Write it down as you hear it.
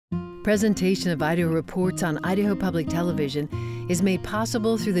Presentation of Idaho Reports on Idaho Public Television is made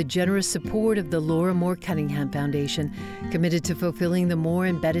possible through the generous support of the Laura Moore Cunningham Foundation, committed to fulfilling the Moore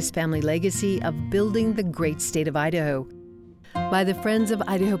and Bettis family legacy of building the great state of Idaho. By the Friends of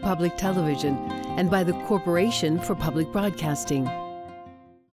Idaho Public Television and by the Corporation for Public Broadcasting.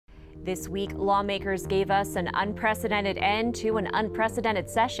 This week, lawmakers gave us an unprecedented end to an unprecedented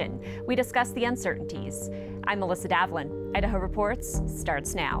session. We discussed the uncertainties. I'm Melissa Davlin. Idaho Reports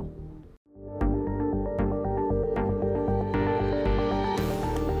starts now.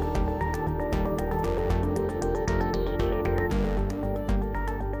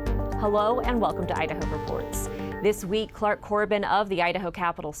 Hello and welcome to Idaho Reports. This week, Clark Corbin of the Idaho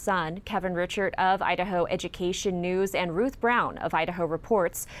Capital Sun, Kevin Richert of Idaho Education News, and Ruth Brown of Idaho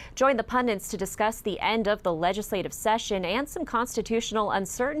Reports joined the pundits to discuss the end of the legislative session and some constitutional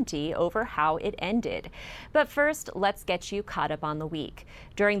uncertainty over how it ended. But first, let's get you caught up on the week.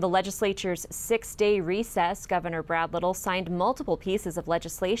 During the legislature's 6-day recess, Governor Brad Little signed multiple pieces of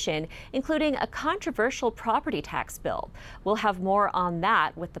legislation, including a controversial property tax bill. We'll have more on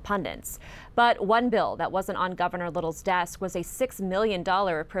that with the pundits. But one bill that wasn't on Governor Little's desk was a $6 million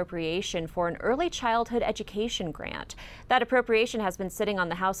appropriation for an early childhood education grant. That appropriation has been sitting on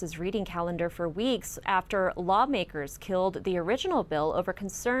the House's reading calendar for weeks after lawmakers killed the original bill over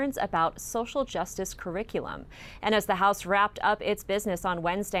concerns about social justice curriculum. And as the House wrapped up its business on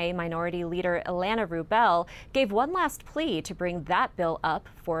Wednesday, Minority Leader Ilana Rubel gave one last plea to bring that bill up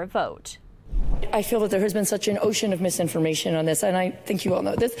for a vote. I feel that there has been such an ocean of misinformation on this, and I think you all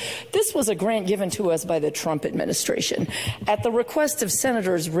know this. This was a grant given to us by the Trump administration at the request of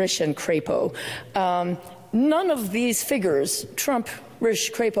Senators Risch and Crapo. None of these figures, Trump,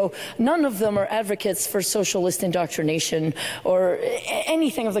 Risch, Crapo, none of them are advocates for socialist indoctrination or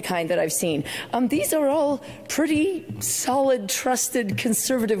anything of the kind that I've seen. These are all pretty solid, trusted,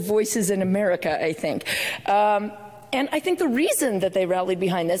 conservative voices in America, I think. And I think the reason that they rallied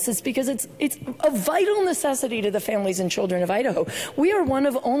behind this is because it's a vital necessity to the families and children of Idaho. We are one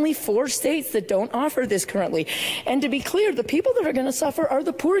of only 4 states that don't offer this currently. And to be clear, the people that are going to suffer are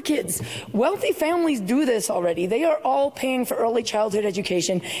the poor kids. Wealthy families do this already. They are all paying for early childhood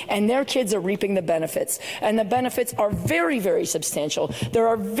education, and their kids are reaping the benefits. And the benefits are very, very substantial. There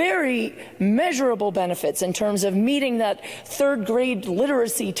are very measurable benefits in terms of meeting that 3rd grade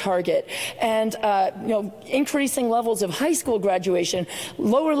literacy target and increasing levels of high school graduation,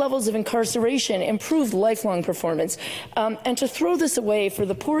 lower levels of incarceration, improved lifelong performance. And to throw this away for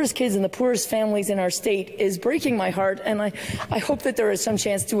the poorest kids and the poorest families in our state is breaking my heart, and I hope that there is some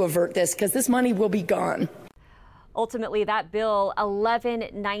chance to avert this, because this money will be gone. Ultimately, that bill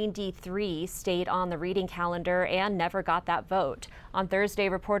 1193 stayed on the reading calendar and never got that vote. On Thursday,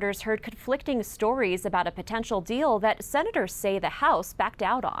 reporters heard conflicting stories about a potential deal that senators say the House backed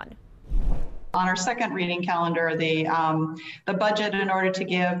out on. On our second reading calendar, the budget, in order to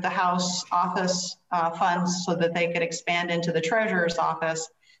give the House office funds so that they could expand into the Treasurer's office,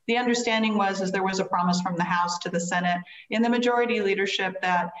 the understanding was there was a promise from the House to the Senate in the majority leadership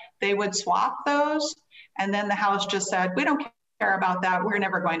that they would swap those. And then the House just said, we don't care about that. We're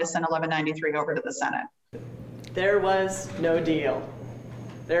never going to send 1193 over to the Senate. There was no deal.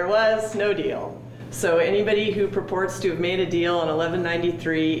 There was no deal. So anybody who purports to have made a deal on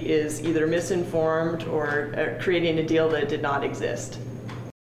 1193 is either misinformed or creating a deal that did not exist.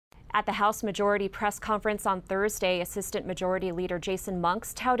 At the House Majority Press Conference on Thursday, Assistant Majority Leader Jason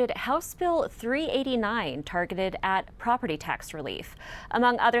Monks touted House Bill 389 targeted at property tax relief.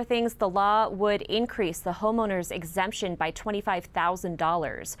 Among other things, the law would increase the homeowner's exemption by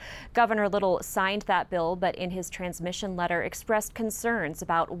 $25,000. Governor Little signed that bill, but in his transmission letter expressed concerns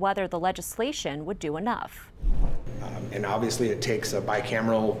about whether the legislation would do enough. And obviously it takes a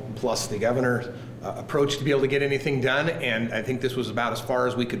bicameral plus the governor's approach to be able to get anything done, and I think this was about as far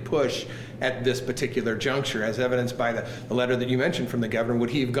as we could push at this particular juncture, as evidenced by the letter that you mentioned from the governor.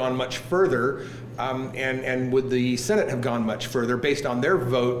 Would he have gone much further, and would the Senate have gone much further? Based on their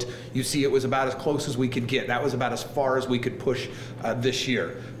vote, you see it was about as close as we could get. That was about as far as we could push this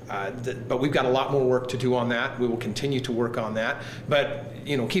year. But we've got a lot more work to do on that. We will continue to work on that. But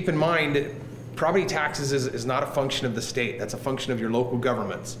keep in mind, property taxes is not a function of the state. That's a function of your local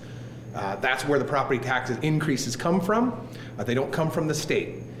governments. That's where the property tax increases come from. They don't come from the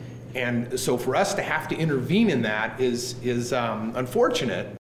state. And so for us to have to intervene in that is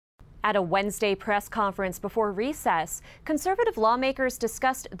unfortunate. At a Wednesday press conference before recess, conservative lawmakers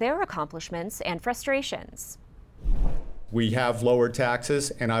discussed their accomplishments and frustrations. We have lowered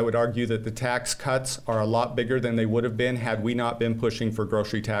taxes, and I would argue that the tax cuts are a lot bigger than they would have been had we not been pushing for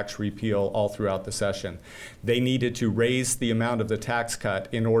grocery tax repeal all throughout the session. They needed to raise the amount of the tax cut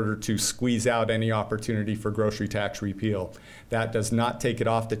in order to squeeze out any opportunity for grocery tax repeal. That does not take it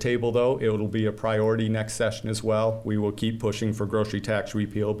off the table, though. It will be a priority next session as well. We will keep pushing for grocery tax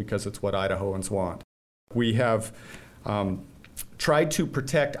repeal because it's what Idahoans want. We have tried to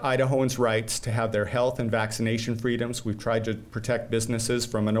protect Idahoans' rights to have their health and vaccination freedoms. We've tried to protect businesses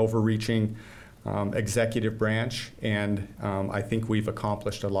from an overreaching executive branch, and I think we've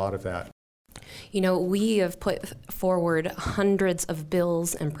accomplished a lot of that. You know, we have put forward hundreds of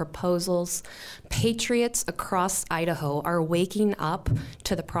bills and proposals. Patriots across Idaho are waking up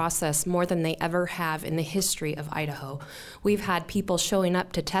to the process more than they ever have in the history of Idaho. We've had people showing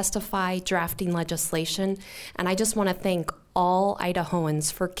up to testify, drafting legislation, and I just want to thank all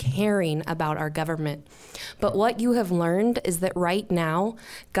Idahoans for caring about our government. But what you have learned is that right now,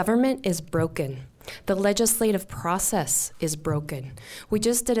 government is broken. The legislative process is broken. We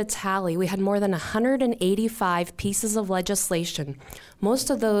just did a tally. We had more than 185 pieces of legislation. Most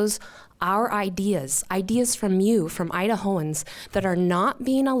of those are ideas from you, from Idahoans, that are not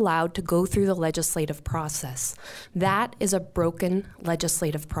being allowed to go through the legislative process. That is a broken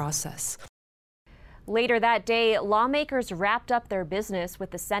legislative process. Later that day, lawmakers wrapped up their business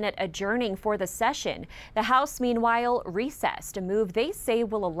with the Senate adjourning for the session. The House, meanwhile, recessed, a move they say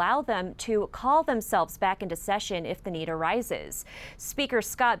will allow them to call themselves back into session if the need arises. Speaker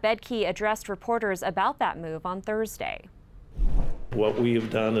Scott Bedke addressed reporters about that move on Thursday. What we have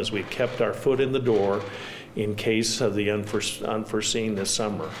done is we've kept our foot in the door in case of the unforeseen this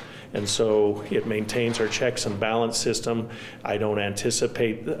summer. And so it maintains our checks and balance system. I don't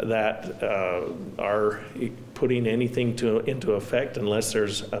anticipate that our putting anything into effect unless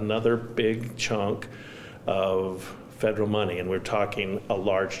there's another big chunk of federal money, and we're talking a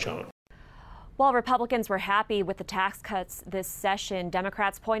large chunk. While Republicans were happy with the tax cuts this session,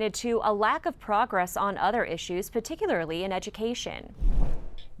 Democrats pointed to a lack of progress on other issues, particularly in education.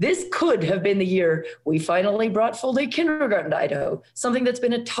 This could have been the year we finally brought full-day kindergarten to Idaho, something that's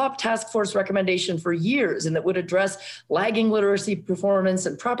been a top task force recommendation for years and that would address lagging literacy performance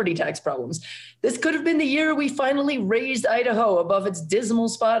and property tax problems. This could have been the year we finally raised Idaho above its dismal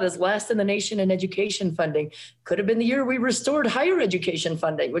spot as last in the nation in education funding. Could have been the year we restored higher education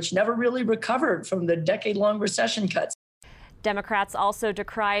funding, which never really recovered from the decade-long recession cuts. Democrats also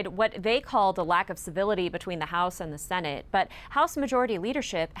decried what they called a lack of civility between the House and the Senate, but House Majority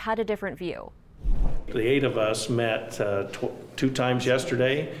leadership had a different view. The 8 of us met 2 times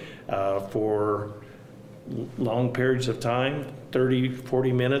yesterday for long periods of time, 30,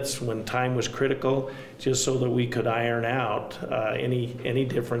 40 minutes when time was critical, just so that we could iron out any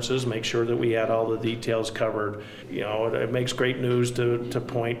differences, make sure that we had all the details covered. You know, it makes great news to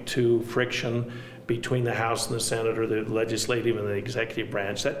point to friction between the House and the Senate, or the legislative and the executive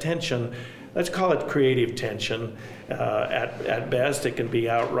branch. That tension, let's call it creative tension. At best, it can be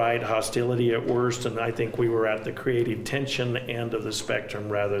outright hostility at worst, and I think we were at the creative tension end of the spectrum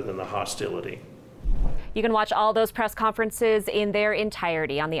rather than the hostility. You can watch all those press conferences in their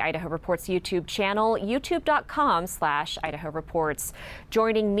entirety on the Idaho Reports YouTube channel, youtube.com/Idaho Reports.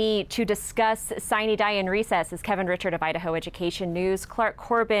 Joining me to discuss Sine Die in recess is Kevin Richert of Idaho Education News, Clark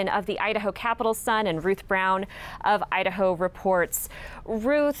Corbin of the Idaho Capital Sun, and Ruth Brown of Idaho Reports.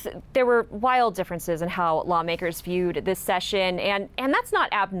 Ruth, there were wild differences in how lawmakers viewed this session, and that's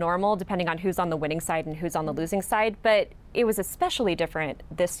not abnormal depending on who's on the winning side and who's on the losing side, but it was especially different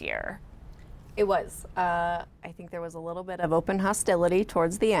this year. It was. I think there was a little bit of open hostility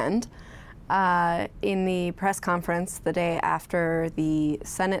towards the end. In the press conference the day after the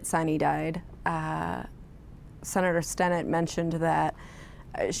Senate Sine died, Senator Stennett mentioned that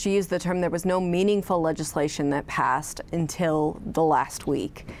she used the term there was no meaningful legislation that passed until the last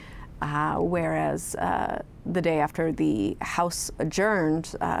week, whereas the day after the House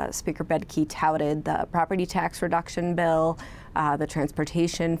adjourned, Speaker Bedke touted the property tax reduction bill, the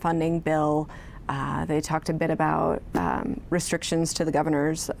transportation funding bill. They talked a bit about restrictions to the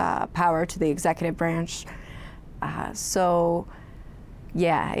governor's power to the executive branch. So,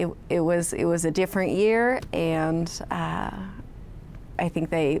 yeah, it was a different year, and I think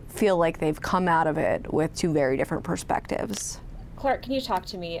they feel like they've come out of it with 2 very different perspectives. Clark, can you talk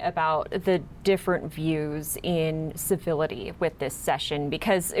to me about the different views in civility with this session?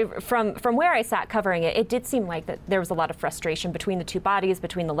 Because from where I sat covering it, it did seem like that there was a lot of frustration between the 2 bodies,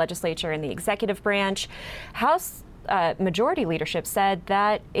 between the legislature and the executive branch. House Majority leadership said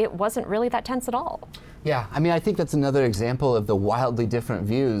that it wasn't really that tense at all. Yeah, I mean, I think that's another example of the wildly different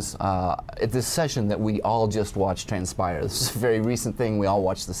views at this session that we all just watched transpire. This is a very recent thing. We all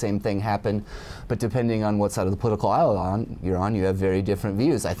watched the same thing happen, but depending on what side of the political aisle you're on, you have very different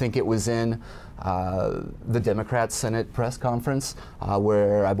views. I think it was in the Democrat Senate press conference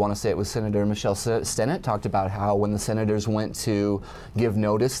where I want to say it was Senator Michelle Stennett talked about how when the senators went to give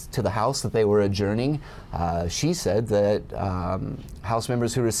notice to the House that they were adjourning, she said that House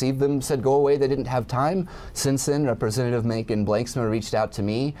members who received them said go away, they didn't have time. Since then, Representative Megan Blanksma reached out to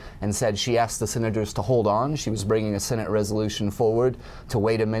me and said she asked the senators to hold on. She was bringing a Senate resolution forward to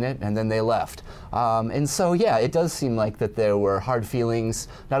wait a minute, and then they left. And so, yeah, it does seem like that there were hard feelings,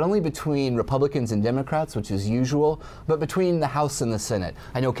 not only between Republicans and Democrats, which is usual, but between the House and the Senate.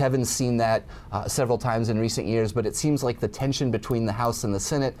 I know Kevin's seen that several times in recent years, but it seems like the tension between the House and the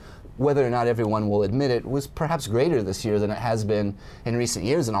Senate, whether or not everyone will admit it, was perhaps greater this year than it has been in recent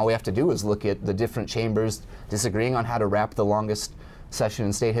years. And all we have to do is look at the different chambers disagreeing on how to wrap the longest session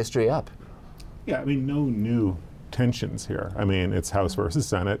in state history up. Yeah, I mean, no new tensions here. I mean, it's House versus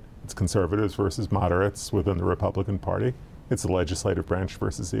Senate. It's conservatives versus moderates within the Republican Party. It's the legislative branch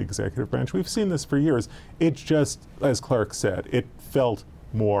versus the executive branch. We've seen this for years. It just, as Clark said, it felt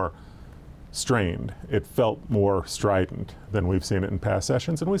more strained. It felt more strident than we've seen it in past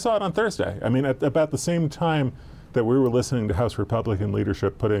sessions, and we saw it on Thursday. I mean, at about the same time that we were listening to House Republican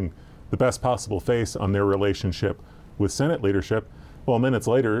leadership putting the best possible face on their relationship with Senate leadership, well, minutes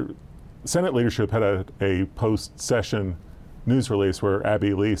later, Senate leadership had a post-session news release where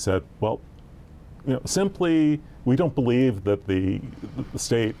Abby Lee said, well, you know, simply, we don't believe that the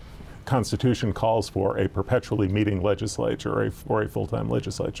state Constitution calls for a perpetually meeting legislature or a full-time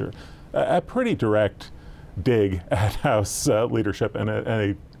legislature. A pretty direct dig at House leadership and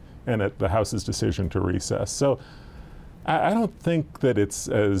at the House's decision to recess. So I don't think that it's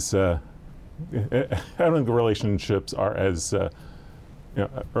as I don't think the relationships are as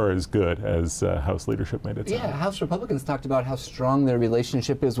or as good as House leadership made it sound. Yeah, House Republicans talked about how strong their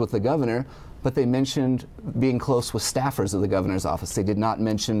relationship is with the governor, but they mentioned being close with staffers of the governor's office. They did not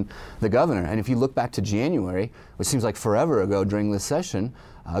mention the governor. And if you look back to January, which seems like forever ago during this session,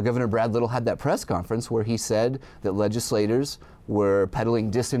 Governor Brad Little had that press conference where he said that legislators were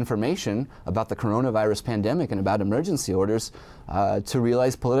peddling disinformation about the coronavirus pandemic and about emergency orders to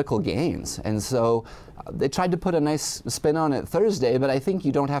realize political gains. And so they tried to put a nice spin on it Thursday, but I think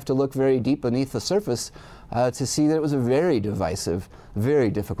you don't have to look very deep beneath the surface to see that it was a very divisive,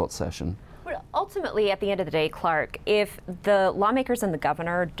 very difficult session. Ultimately, at the end of the day, Clark, if the lawmakers and the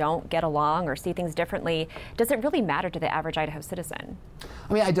governor don't get along or see things differently, does it really matter to the average Idaho citizen?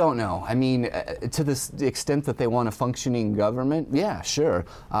 I mean, I don't know. I mean, to the extent that they want a functioning government, yeah, sure.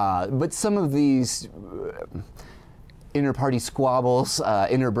 But some of these inter-party squabbles,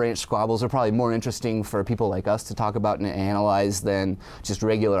 inter-branch squabbles are probably more interesting for people like us to talk about and analyze than just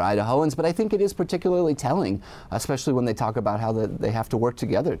regular Idahoans. But I think it is particularly telling, especially when they talk about how they have to work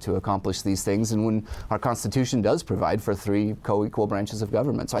together to accomplish these things, and when our Constitution does provide for 3 co-equal branches of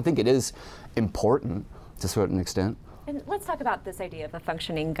government. So I think it is important to a certain extent. And let's talk about this idea of a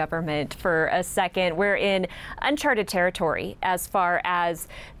functioning government for a second. We're in uncharted territory as far as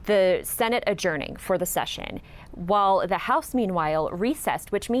the Senate adjourning for the session, while the House, meanwhile,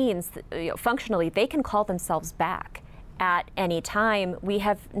 recessed, which means functionally they can call themselves back at any time. We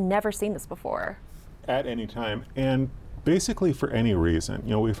have never seen this before. At any time, and basically for any reason.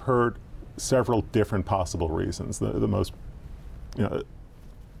 You know, we've heard several different possible reasons. The most,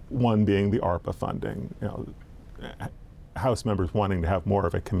 one being the ARPA funding. House members wanting to have more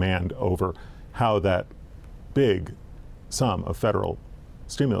of a command over how that big sum of federal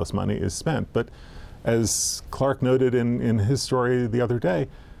stimulus money is spent. But as Clark noted in his story the other day,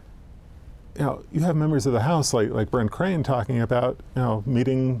 you have members of the House like Brent Crane talking about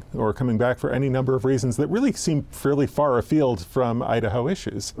meeting or coming back for any number of reasons that really seem fairly far afield from Idaho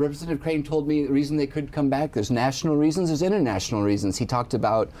issues. Representative Crane told me the reason they could come back, there's national reasons, there's international reasons. He talked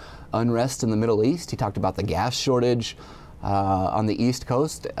about unrest in the Middle East. He talked about the gas shortage on the East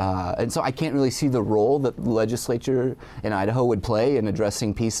Coast. And so I can't really see the role that the legislature in Idaho would play in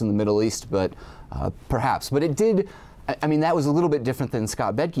addressing peace in the Middle East, but perhaps. But it did, I mean, that was a little bit different than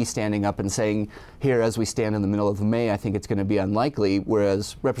Scott Bedke standing up and saying, here, as we stand in the middle of May, I think it's going to be unlikely,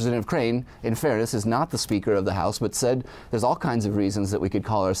 whereas Representative Crane, in fairness, is not the Speaker of the House, but said there's all kinds of reasons that we could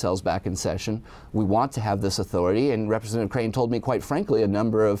call ourselves back in session. We want to have this authority, and Representative Crane told me, quite frankly, a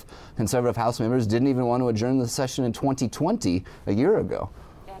number of conservative House members didn't even want to adjourn the session in 2020, a year ago.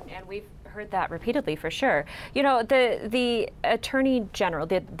 And we've heard that repeatedly, for sure. You know, the Attorney General,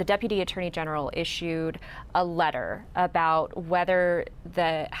 the Deputy Attorney General issued a letter about whether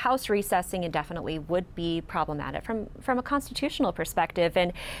the House recessing indefinitely would be problematic from a constitutional perspective.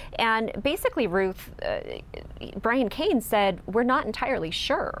 And basically, Ruth, Brian Cain said, we're not entirely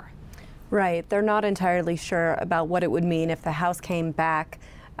sure. Right. They're not entirely sure about what it would mean if the House came back.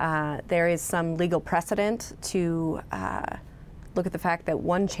 There is some legal precedent to look at the fact that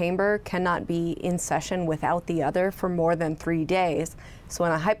one chamber cannot be in session without the other for more than 3 days. So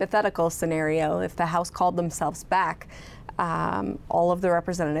in a hypothetical scenario, if the House called themselves back, all of the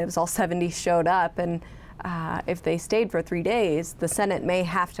representatives, all 70 showed up, and if they stayed for 3 days, the Senate may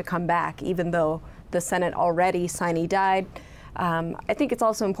have to come back, even though the Senate already sine died. I think it's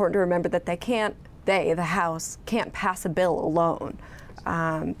also important to remember that the House, can't pass a bill alone.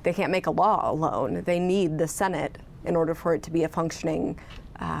 They can't make a law alone. They need the Senate in order for it to be a functioning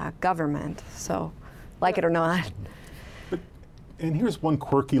government. So, like it or not. And here's one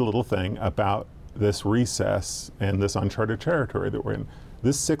quirky little thing about this recess and this uncharted territory that we're in.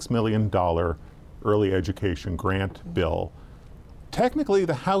 This $6 million early education grant bill, technically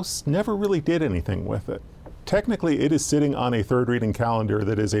the House never really did anything with it. Technically, it is sitting on a third reading calendar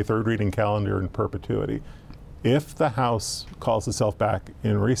that is a third reading calendar in perpetuity. If the House calls itself back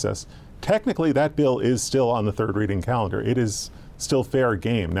in recess, technically that bill is still on the third reading calendar. It is still fair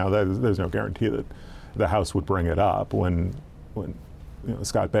game. Now, there's no guarantee that the House would bring it up. When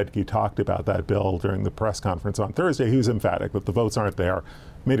Scott Bedke talked about that bill during the press conference on Thursday, he was emphatic that the votes aren't there,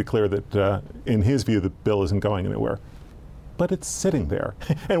 made it clear that in his view the bill isn't going anywhere. But it's sitting there,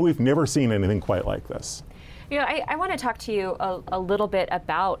 and we've never seen anything quite like this. You know, I want to talk to you a little bit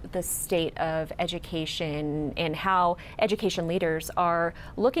about the state of education and how education leaders are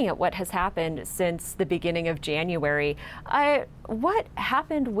looking at what has happened since the beginning of January. What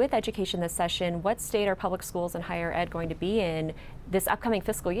happened with education this session? What state are public schools and higher ed going to be in this upcoming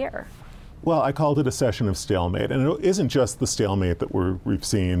fiscal year? Well, I called it a session of stalemate, and it isn't just the stalemate that we've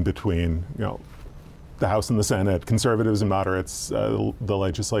seen between, the House and the Senate, conservatives and moderates, the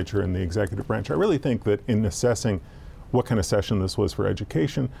legislature and the executive branch. I really think that in assessing what kind of session this was for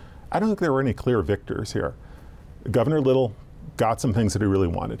education, I don't think there were any clear victors here. Governor Little got some things that he really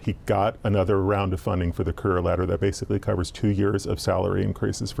wanted. He got another round of funding for the career ladder that basically covers 2 years of salary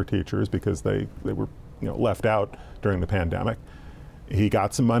increases for teachers because they were left out during the pandemic. He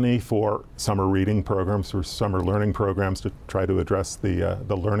got some money for summer reading programs, for summer learning programs to try to address the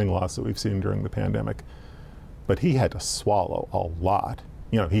learning loss that we've seen during the pandemic. But he had to swallow a lot.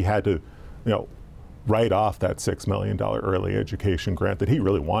 He had to, write off that $6 million early education grant that he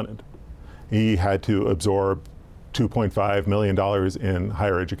really wanted. He had to absorb $2.5 million in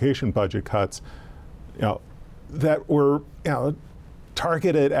higher education budget cuts, that were,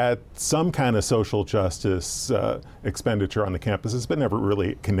 targeted at some kind of social justice expenditure on the campuses, but never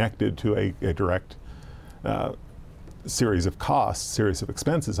really connected to a direct series of costs, series of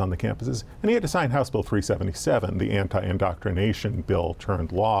expenses on the campuses. And he had to sign House Bill 377, the anti-indoctrination bill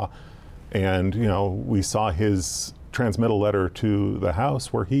turned law. And, we saw his transmittal letter to the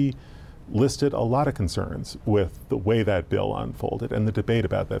House where he listed a lot of concerns with the way that bill unfolded and the debate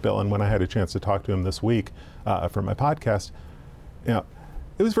about that bill. And when I had a chance to talk to him this week for my podcast, it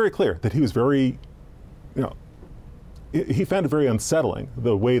was very clear that he was very, he found it very unsettling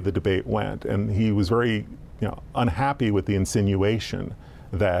the way the debate went, and he was very, unhappy with the insinuation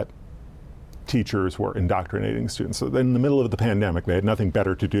that teachers were indoctrinating students. So in the middle of the pandemic, they had nothing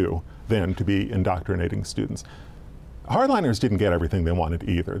better to do than to be indoctrinating students. Hardliners didn't get everything they wanted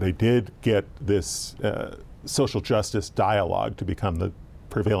either. They did get this social justice dialogue to become the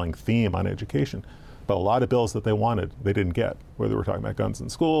prevailing theme on education. But a lot of bills that they wanted, they didn't get, whether we're talking about guns in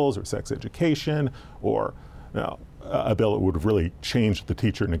schools or sex education or a bill that would have really changed the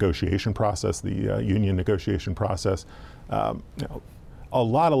teacher negotiation process, the union negotiation process. A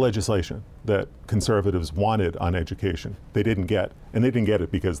lot of legislation that conservatives wanted on education, they didn't get. And they didn't get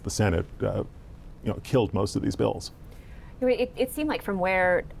it because the Senate killed most of these bills. It seemed like from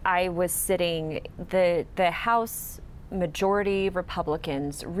where I was sitting, the House majority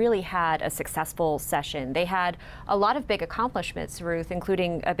Republicans really had a successful session. They had a lot of big accomplishments, Ruth,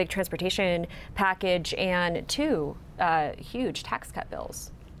 including a big transportation package and 2 huge tax cut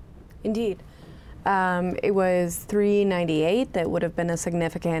bills. Indeed. It was $398 that would have been a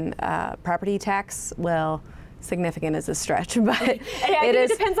significant property tax. Well, significant is a stretch, but it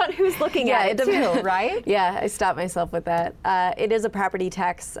depends on who's looking at it too, right? Yeah, I stopped myself with that. It is a property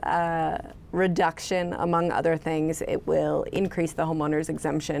tax reduction, among other things. It will increase the homeowner's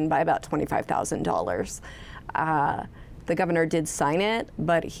exemption by about $25,000. The governor did sign it,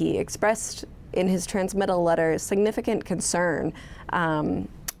 but he expressed in his transmittal letter significant concern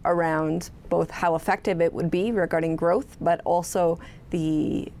around both how effective it would be regarding growth, but also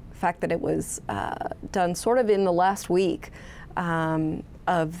the fact that it was done sort of in the last week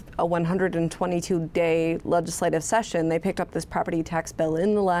of a 122-day legislative session. They picked up this property tax bill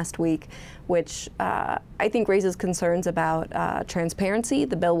in the last week, which I think raises concerns about transparency.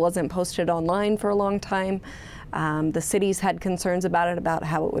 The bill wasn't posted online for a long time. The cities had concerns about it, about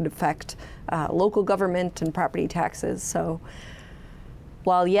how it would affect local government and property taxes. So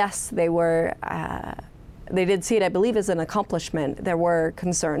while yes, they did see it, I believe, as an accomplishment, there were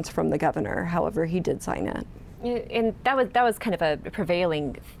concerns from the governor. However, he did sign it. And that was kind of a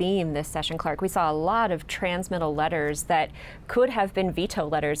prevailing theme this session, Clark. We saw a lot of transmittal letters that could have been veto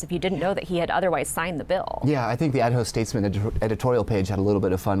letters if you didn't know that he had otherwise signed the bill. Yeah, I think the Idaho Statesman editorial page had a little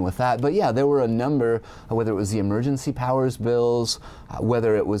bit of fun with that. But yeah, there were a number, whether it was the emergency powers bills,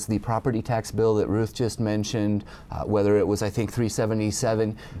 whether it was the property tax bill that Ruth just mentioned, whether it was, I think,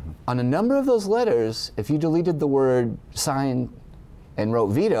 377. On a number of those letters, if you deleted the word sign and wrote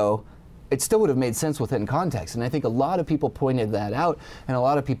veto, it still would have made sense within context. And I think a lot of people pointed that out, and a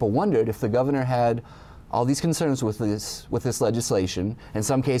lot of people wondered if the governor had all these concerns with this legislation, in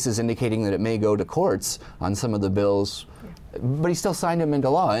some cases indicating that it may go to courts on some of the bills, but he still signed them into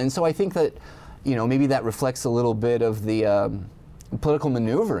law. And so I think that, maybe that reflects a little bit of the political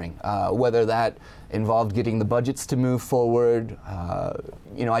maneuvering, whether that involved getting the budgets to move forward.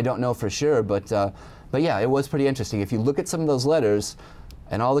 I don't know for sure, but yeah, it was pretty interesting. If you look at some of those letters,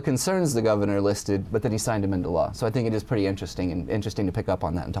 and all the concerns the governor listed, but then he signed them into law. So I think it is pretty interesting to pick up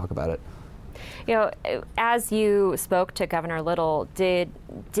on that and talk about it. As you spoke to Governor Little, did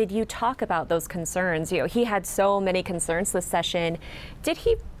you talk about those concerns? He had so many concerns this session. Did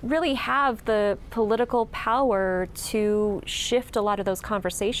he really have the political power to shift a lot of those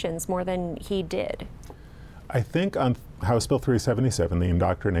conversations more than he did? I think on House Bill 377, the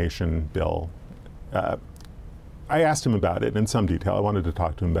indoctrination bill, I asked him about it in some detail. I wanted to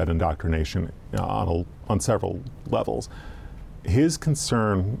talk to him about indoctrination on several levels. His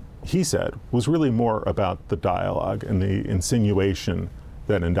concern, he said, was really more about the dialogue and the insinuation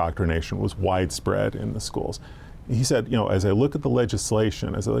that indoctrination was widespread in the schools. He said, as I look at the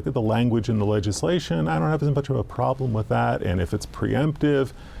legislation, as I look at the language in the legislation, I don't have as much of a problem with that. And if it's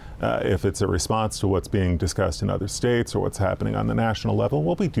preemptive, if it's a response to what's being discussed in other states or what's happening on the national level,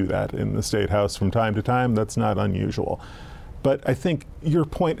 well, we do that in the State House from time to time. That's not unusual. But I think your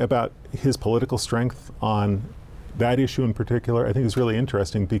point about his political strength on that issue in particular, I think is really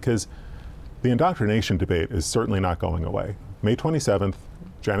interesting, because the indoctrination debate is certainly not going away. May 27th,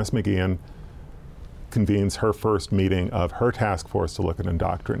 Janice McGeachin convenes her first meeting of her task force to look at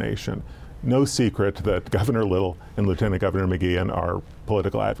indoctrination. No secret that Governor Little and Lieutenant Governor McGeachin are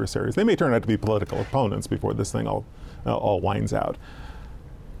political adversaries. They may turn out to be political opponents before this thing all winds out.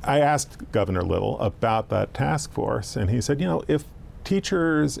 I asked Governor Little about that task force, and he said, if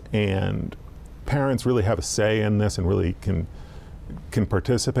teachers and parents really have a say in this and really can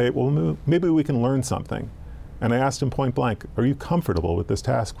participate, well, maybe we can learn something. And I asked him point blank, are you comfortable with this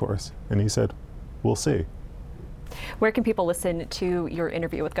task force? And he said, we'll see. Where can people listen to your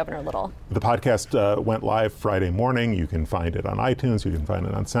interview with Governor Little? The podcast went live Friday morning. You can find it on iTunes. You can find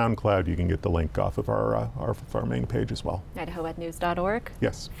it on SoundCloud. You can get the link off of our main page as well. IdahoEdNews.org?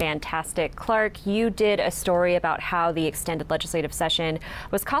 Yes. Fantastic. Clark, you did a story about how the extended legislative session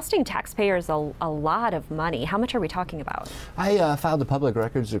was costing taxpayers a lot of money. How much are we talking about? I filed a public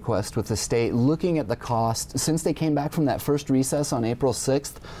records request with the state looking at the cost since they came back from that first recess on April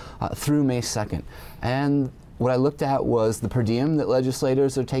 6th through May 2nd. And what I looked at was the per diem that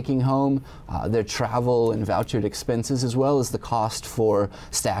legislators are taking home, their travel and vouchered expenses, as well as the cost for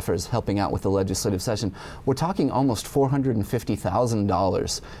staffers helping out with the legislative session. We're talking almost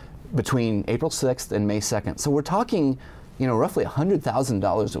 $450,000 between April 6th and May 2nd. So we're talking, roughly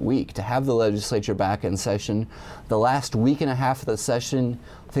 $100,000 a week to have the legislature back in session. The last week and a half of the session,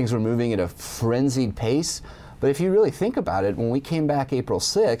 things were moving at a frenzied pace. But if you really think about it, when we came back April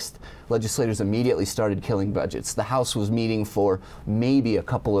 6th, legislators immediately started killing budgets. The House was meeting for maybe a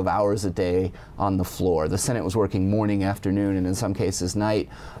couple of hours a day on the floor. The Senate was working morning, afternoon, and in some cases night.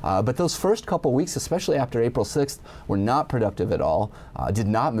 But those first couple weeks, especially after April 6th, were not productive at all, did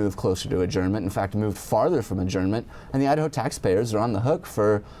not move closer to adjournment, in fact, moved farther from adjournment. And the Idaho taxpayers are on the hook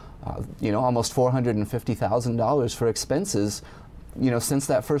for almost $450,000 for expenses since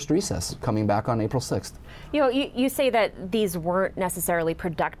that first recess, coming back on April 6th. You say that these weren't necessarily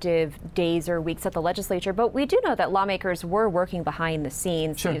productive days or weeks at the legislature, but we do know that lawmakers were working behind the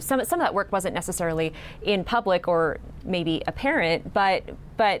scenes. Sure. Some of that work wasn't necessarily in public or maybe apparent, but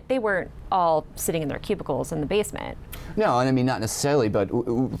they weren't all sitting in their cubicles in the basement. No, and I mean, not necessarily, but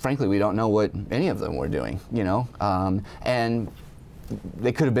frankly, we don't know what any of them were doing, and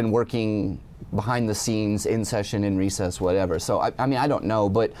they could have been working behind the scenes, in session, in recess, whatever. So, I mean, I don't know,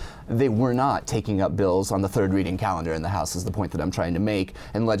 but they were not taking up bills on the third reading calendar in the House is the point that I'm trying to make,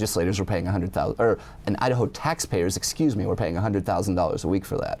 and legislators were paying Idaho taxpayers, were paying $100,000 a week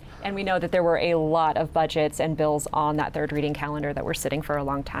for that. And we know that there were a lot of budgets and bills on that third reading calendar that were sitting for a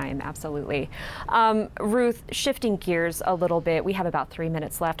long time, absolutely. Ruth, shifting gears a little bit, we have about 3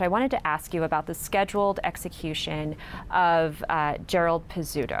 minutes left. I wanted to ask you about the scheduled execution of Gerald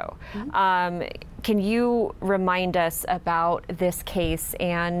Pizzuto. Mm-hmm. Can you remind us about this case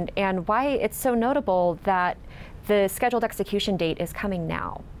and why it's so notable that the scheduled execution date is coming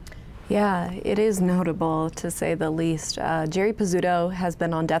now? Yeah, it is notable to say the least. Jerry Pizzuto has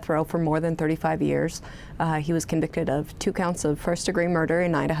been on death row for more than 35 years. He was convicted of 2 counts of first-degree murder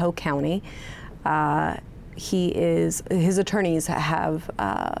in Idaho County. His attorneys have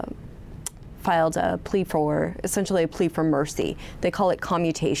filed essentially a plea for mercy. They call it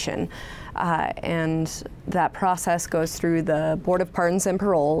commutation. And that process goes through the Board of Pardons and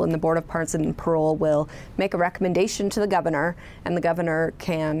Parole, and the Board of Pardons and Parole will make a recommendation to the governor, and the governor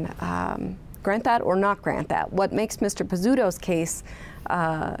can grant that or not grant that. What makes Mr. Pizzuto's case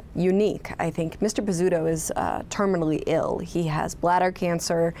unique, I think, Mr. Pizzuto is terminally ill. He has bladder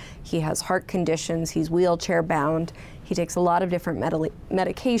cancer, he has heart conditions, he's wheelchair bound, he takes a lot of different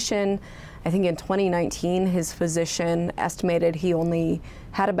medication. I think in 2019, his physician estimated he only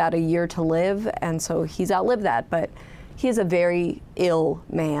had about a year to live, and so he's outlived that, but he is a very ill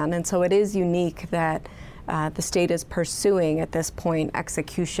man, and so it is unique that the state is pursuing, at this point,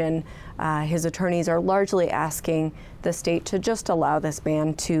 execution. His attorneys are largely asking the state to just allow this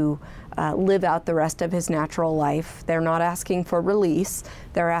man to live out the rest of his natural life. They're not asking for release,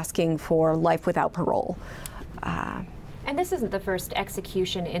 they're asking for life without parole. And this isn't the first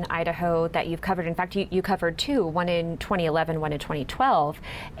execution in Idaho that you've covered. In fact, you covered 2, one in 2011, one in 2012.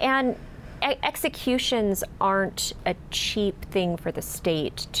 And executions aren't a cheap thing for the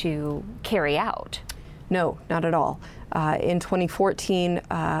state to carry out. No, not at all. In 2014,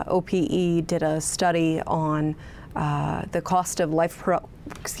 OPE did a study on the cost of life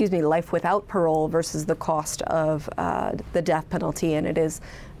without parole versus the cost of the death penalty, and it is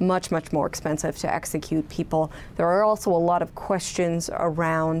much, much more expensive to execute people. There are also a lot of questions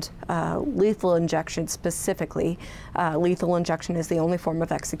around lethal injection specifically. Lethal injection is the only form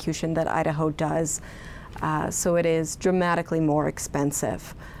of execution that Idaho does, so it is dramatically more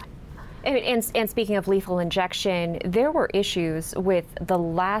expensive. And speaking of lethal injection, there were issues with the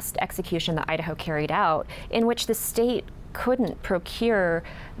last execution that Idaho carried out in which the state couldn't procure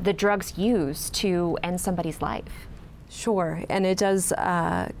the drugs used to end somebody's life. Sure, and it does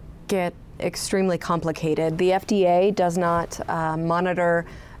get extremely complicated. The FDA does not monitor,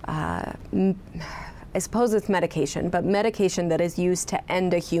 I suppose it's medication, but medication that is used to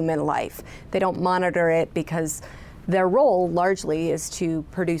end a human life. They don't monitor it because their role largely is to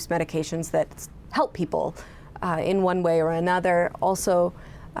produce medications that help people in one way or another. Also,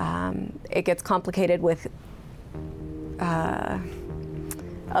 it gets complicated with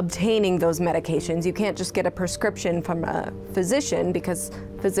obtaining those medications. You can't just get a prescription from a physician because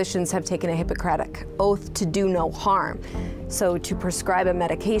physicians have taken a Hippocratic oath to do no harm. So to prescribe a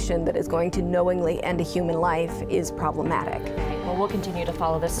medication that is going to knowingly end a human life is problematic. Well, we'll continue to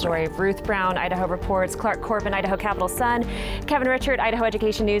follow this story. Ruth Brown, Idaho Reports, Clark Corbin, Idaho Capital Sun, Kevin Richert, Idaho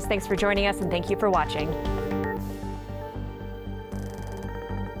Education News. Thanks for joining us, and thank you for watching.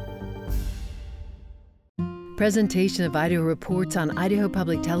 Presentation of Idaho Reports on Idaho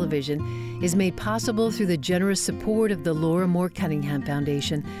Public Television is made possible through the generous support of the Laura Moore Cunningham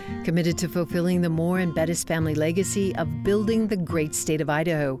Foundation, committed to fulfilling the Moore and Bettis family legacy of building the great state of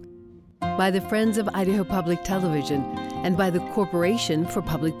Idaho, by the Friends of Idaho Public Television, and by the Corporation for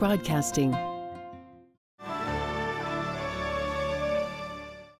Public Broadcasting.